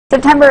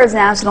September is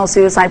National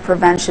Suicide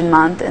Prevention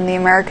Month, and the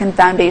American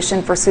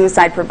Foundation for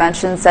Suicide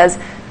Prevention says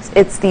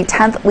it's the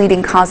 10th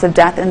leading cause of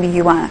death in the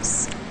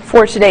U.S.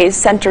 For today's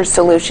Center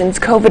Solutions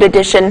COVID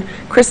edition,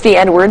 Kristi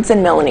Edwards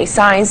and Melanie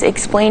Saiz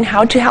explain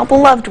how to help a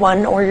loved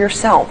one or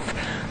yourself.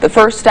 The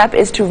first step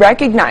is to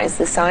recognize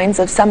the signs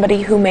of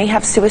somebody who may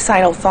have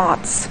suicidal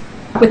thoughts.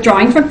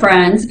 Withdrawing from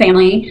friends,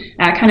 family,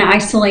 kind of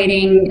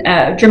isolating,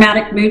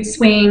 dramatic mood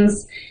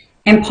swings,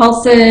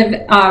 impulsive,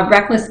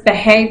 reckless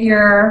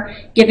behavior,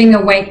 giving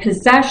away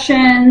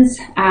possessions,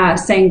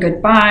 saying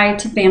goodbye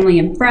to family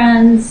and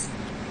friends.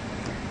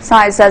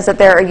 Saiz says that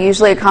there are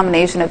usually a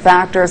combination of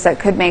factors that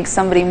could make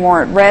somebody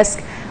more at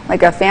risk,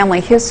 like a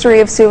family history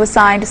of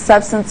suicide,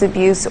 substance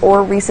abuse,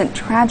 or recent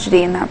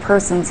tragedy in that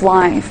person's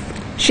life.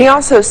 She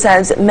also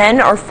says men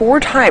are 4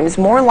 times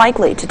more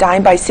likely to die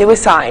by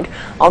suicide,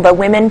 although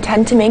women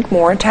tend to make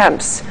more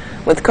attempts.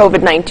 With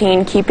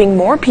COVID-19 keeping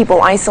more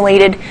people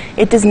isolated,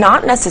 it does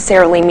not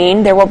necessarily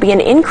mean there will be an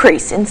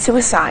increase in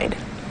suicide.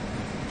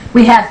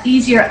 We have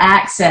easier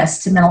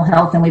access to mental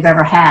health than we've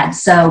ever had,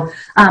 so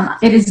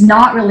it is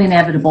not really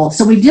inevitable.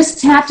 So we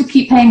just have to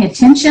keep paying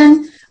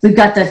attention. We've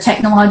got the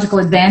technological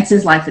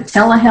advances like the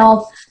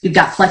telehealth. You've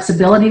got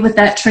flexibility with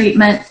that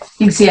treatment.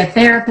 You can see a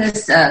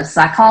therapist, a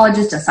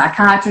psychologist, a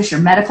psychiatrist,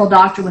 your medical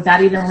doctor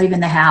without even leaving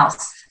the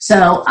house.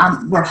 So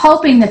we're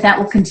hoping that that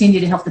will continue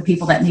to help the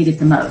people that need it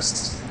the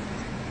most.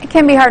 It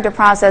can be hard to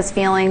process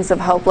feelings of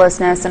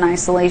hopelessness and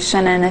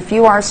isolation, and if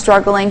you are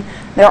struggling,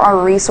 there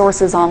are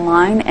resources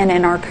online and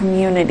in our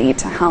community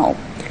to help.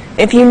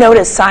 If you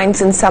notice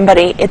signs in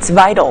somebody, it's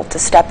vital to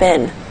step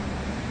in.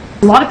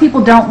 A lot of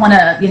people don't want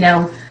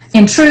to,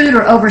 intrude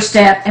or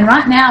overstep, and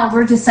right now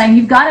we're just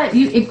saying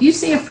if you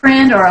see a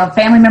friend or a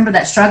family member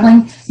that's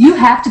struggling, you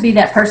have to be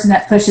that person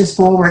that pushes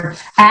forward.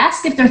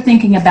 Ask if they're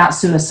thinking about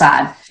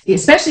suicide,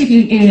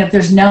 especially if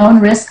there's known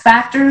risk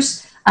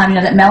factors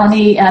that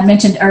Melanie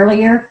mentioned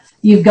earlier.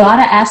 You've got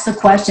to ask the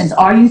questions.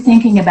 Are you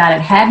thinking about it?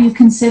 Have you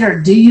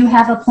considered? Do you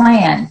have a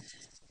plan?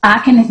 I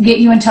can get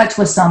you in touch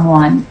with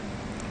someone.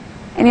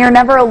 And you're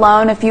never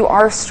alone. If you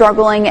are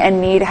struggling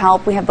and need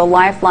help, we have the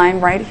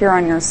Lifeline right here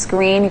on your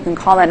screen. You can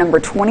call that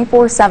number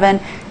 24/7.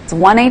 It's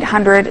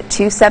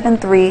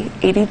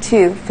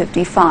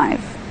 1-800-273-8255.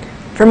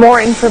 For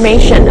more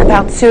information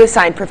about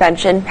suicide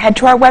prevention, head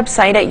to our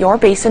website at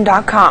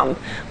yourbasin.com.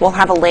 We'll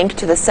have a link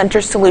to the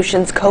Center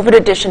Solutions COVID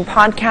edition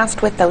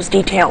podcast with those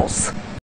details.